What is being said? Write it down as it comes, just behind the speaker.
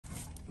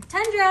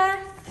Tundra,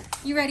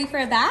 you ready for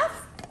a bath?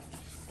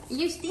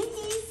 You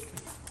stinkies.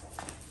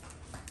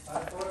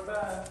 Time for a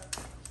bath.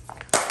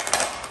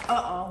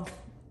 Uh-oh.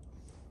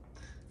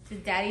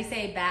 Did Daddy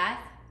say bath?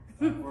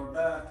 Time for a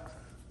bath.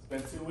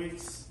 It's been 2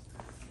 weeks.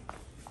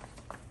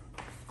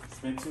 It's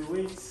been 2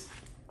 weeks.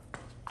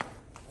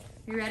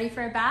 You ready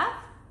for a bath?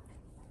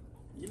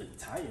 You look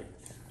tired.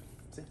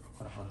 See?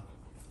 Hold on.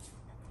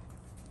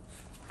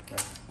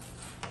 Okay.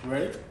 You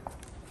ready?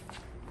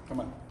 Come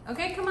on.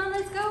 Okay, come on,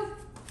 let's go.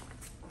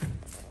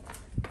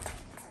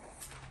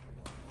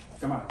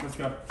 Come on, let's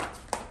go.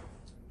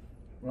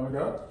 Wanna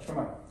go? Come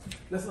on.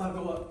 Let's not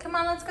go up. Come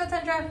on, let's go,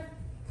 Tundra.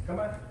 Come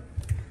on.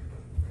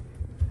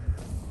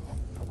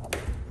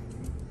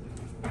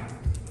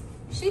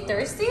 Is she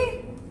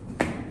thirsty?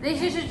 Think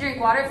she should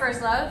drink water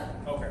first, love?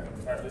 Okay.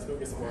 Alright, let's go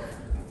get some water.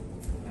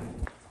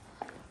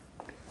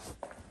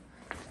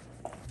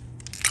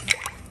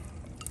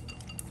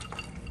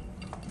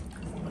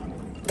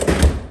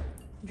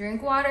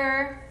 Drink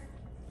water.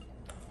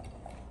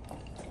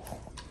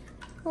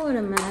 What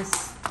a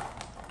mess.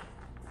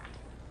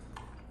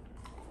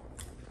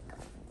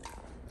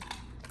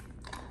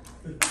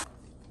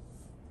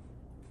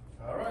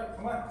 All right,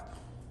 come on.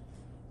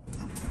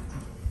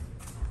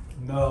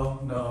 No.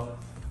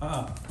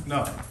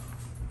 No.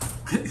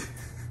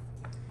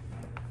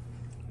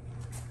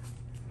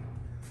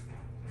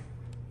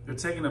 You're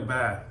taking a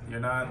bath. You're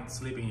not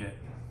sleeping yet.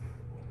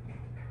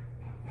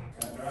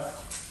 Let's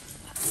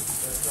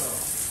go.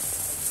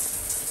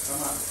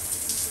 Come on.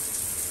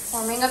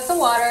 Warming up the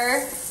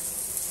water.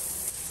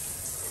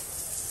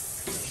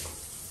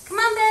 Come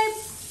on, babe.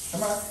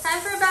 Come on.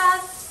 Time for a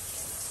bath.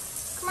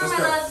 Come on, Let's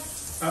my go. love.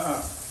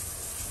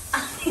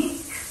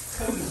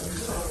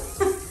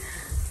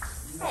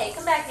 Hey,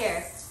 come back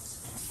here.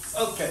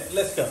 Okay,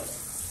 let's go.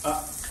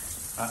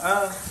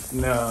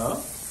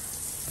 No.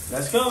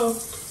 Let's go.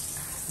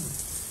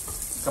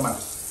 Come on.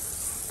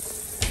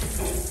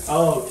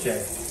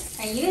 Okay.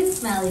 Are you a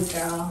smelly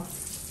girl?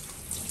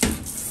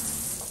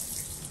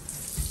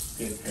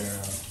 Good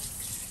girl.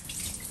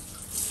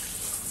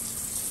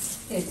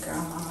 Good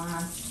girl,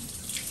 mama.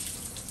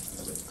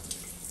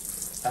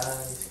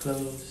 Eyes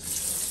closed.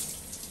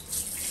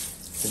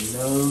 The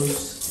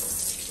nose.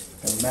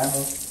 The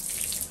mouth.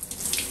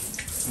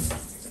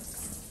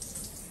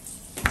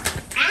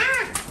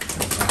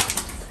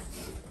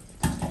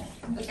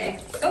 Okay,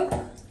 go.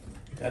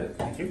 Got it.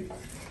 Thank you.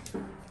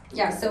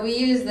 Yeah, so we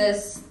use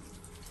this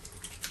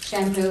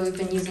shampoo. We've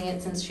been using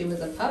it since she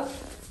was a pup.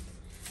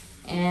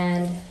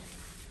 And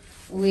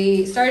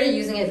we started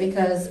using it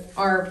because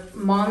our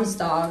mom's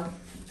dog,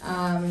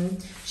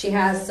 she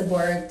has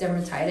seborrheic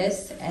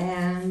dermatitis,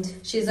 and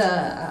she's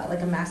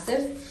like a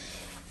mastiff,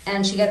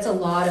 and she gets a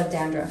lot of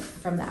dandruff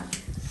from that.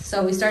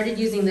 So we started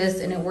using this,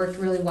 and it worked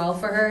really well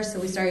for her. So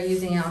we started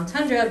using it on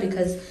Tundra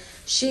because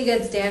she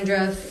gets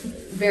dandruff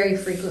very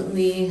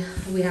frequently.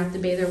 We have to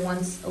bathe her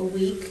once a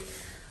week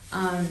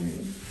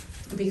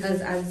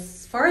because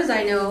as far as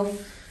I know,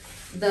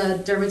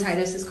 the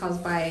dermatitis is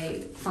caused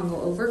by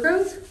fungal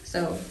overgrowth.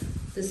 So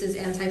this is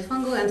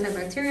antifungal,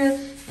 antibacterial,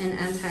 and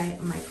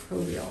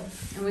antimicrobial.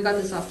 And we got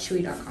this off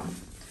chewy.com.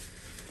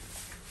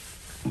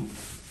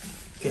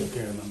 Good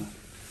girl, mama.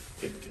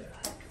 Good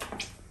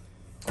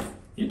girl.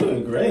 You're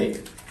doing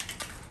great.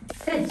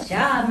 Good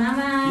job,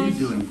 mama.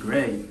 You're doing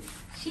great.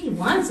 She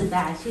wants it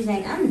back. She's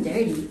like, I'm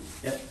dirty.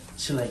 Yep.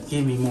 She like,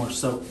 give me more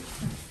soap.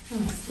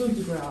 I'm a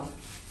stinky girl.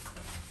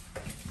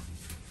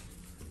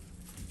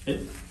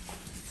 It.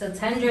 So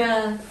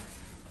Tundra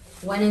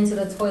went into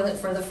the toilet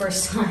for the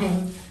first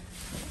time,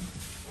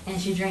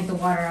 and she drank the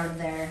water out of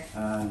there.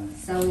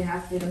 So we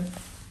have to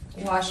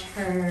wash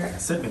her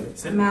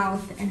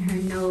mouth and her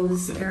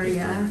nose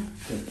area.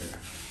 Good girl.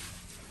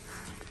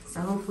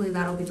 So hopefully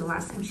that'll be the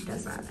last time she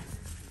does that.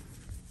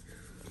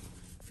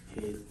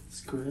 Head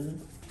scrub.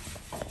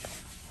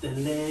 The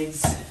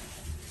legs.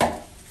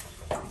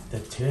 The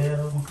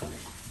tail.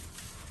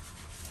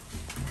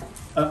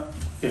 Oh,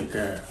 good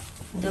girl.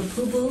 The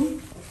poo-poo.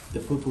 The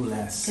poo-poo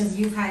last. Because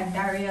you've had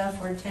diarrhea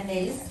for 10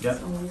 days. Yep.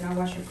 So we gotta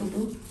wash your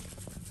poo-poo.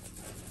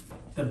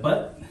 The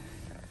butt.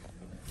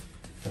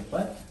 The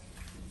butt.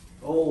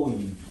 Oh,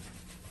 you.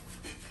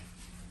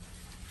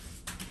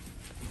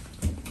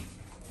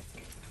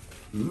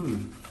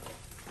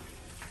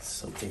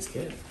 So tastes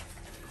good.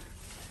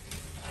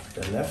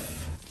 The left.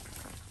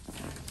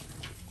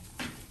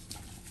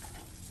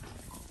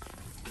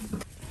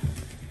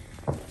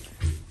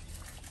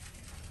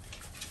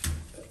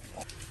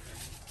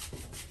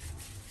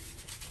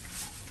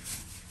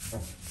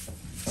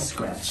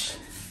 Scratch.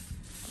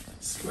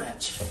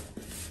 Scratch.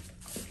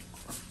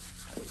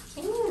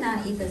 Can you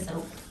not eat the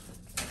soap?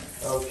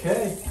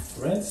 Okay,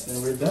 rinse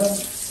and we're done.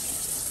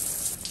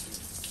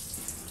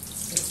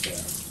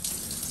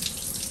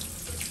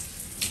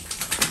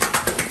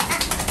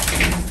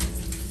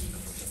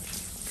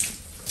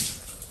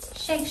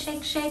 Shake,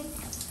 shake, shake.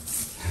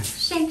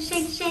 Shake,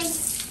 shake, shake.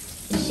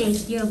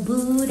 Shake your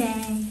booty.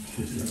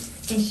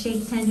 And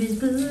shake Tundra's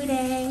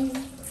booty.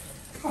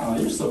 Oh,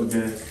 you're so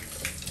good.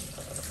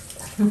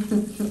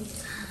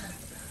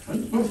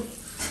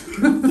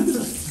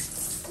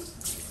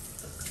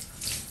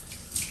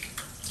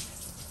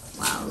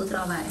 Wow, look at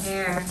all that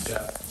hair.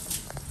 Yeah.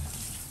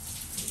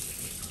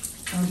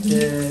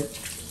 Okay.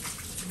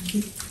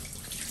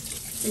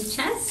 The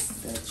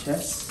chest? The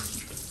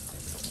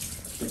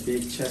chest. The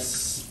big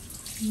chest.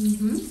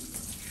 Mm-hmm.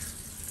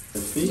 The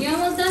feet. You're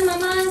almost done,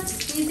 Mama.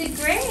 You did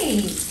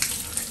great.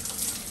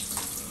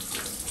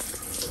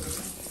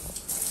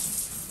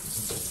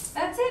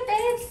 That's it,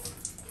 babes.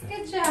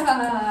 Good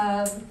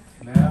job.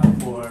 Now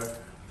for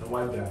the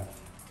wipe down.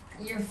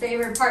 Your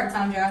favorite part,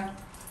 Sandra.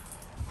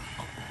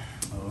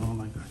 Oh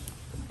my gosh.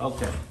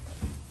 Okay.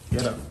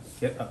 Get up.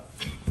 Get up.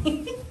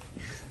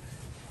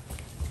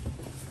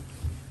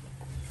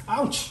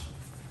 Ouch.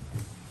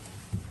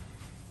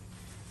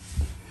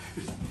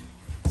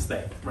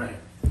 Stay. Right.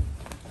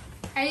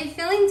 How are you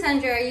feeling,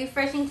 Sandra? Are you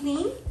fresh and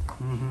clean?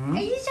 Mm-hmm.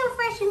 Are you so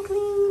fresh and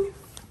clean?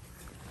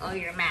 Oh,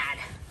 you're mad.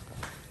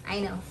 I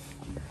know.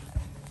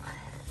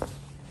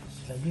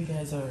 Like you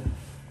guys are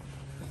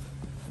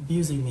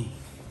abusing me.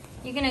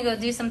 You're gonna go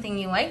do something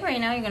you like right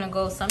now. You're gonna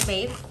go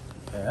sunbathe.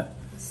 Yeah.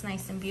 It's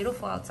nice and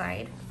beautiful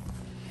outside.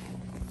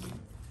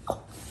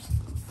 So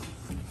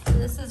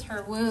this is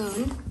her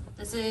wound.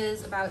 This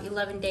is about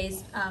 11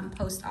 days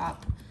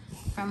post-op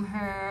from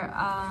her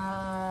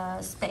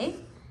spay,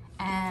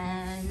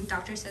 and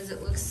doctor says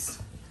it looks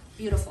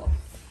beautiful.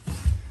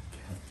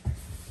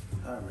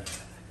 All right.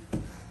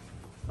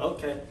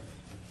 Okay.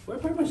 We're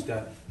pretty much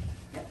done.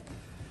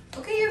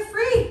 Okay, you're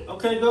free.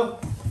 Okay, go.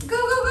 Go,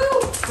 go, go.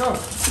 Go.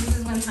 This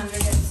is when Sandra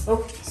gets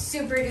Oh.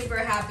 super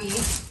duper happy,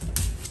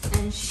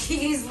 and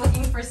she's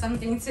looking for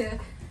something to.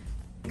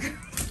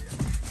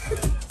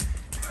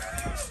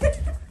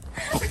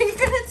 Are you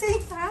gonna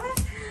take that?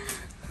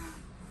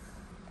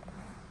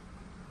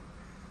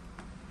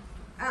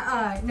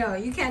 No,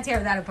 you can't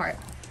tear that apart.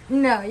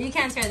 No, you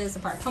can't tear this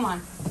apart. Come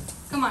on.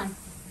 Come on.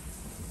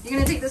 You're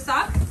gonna take the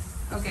sock?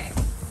 Okay.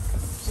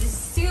 She's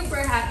super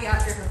happy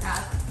after her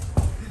bath.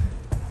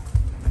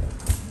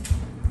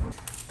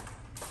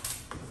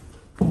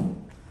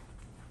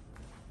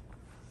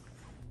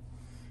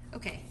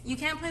 Okay, you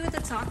can't play with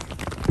the sock.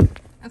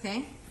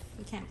 Okay,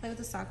 you can't play with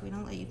the sock. We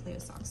don't let you play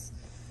with socks.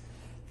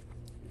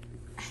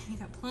 You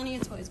got plenty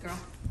of toys, girl.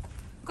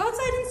 Go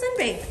outside and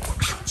sunbathe.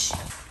 Ouch.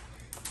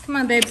 Come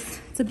on, babes.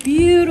 It's a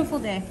beautiful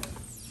day.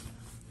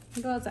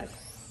 Go outside.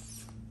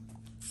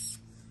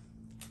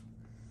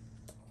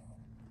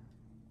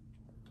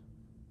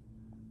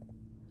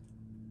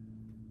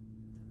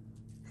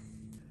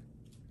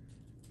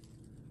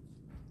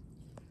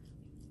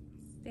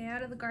 Stay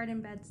out of the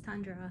garden beds,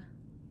 Tundra.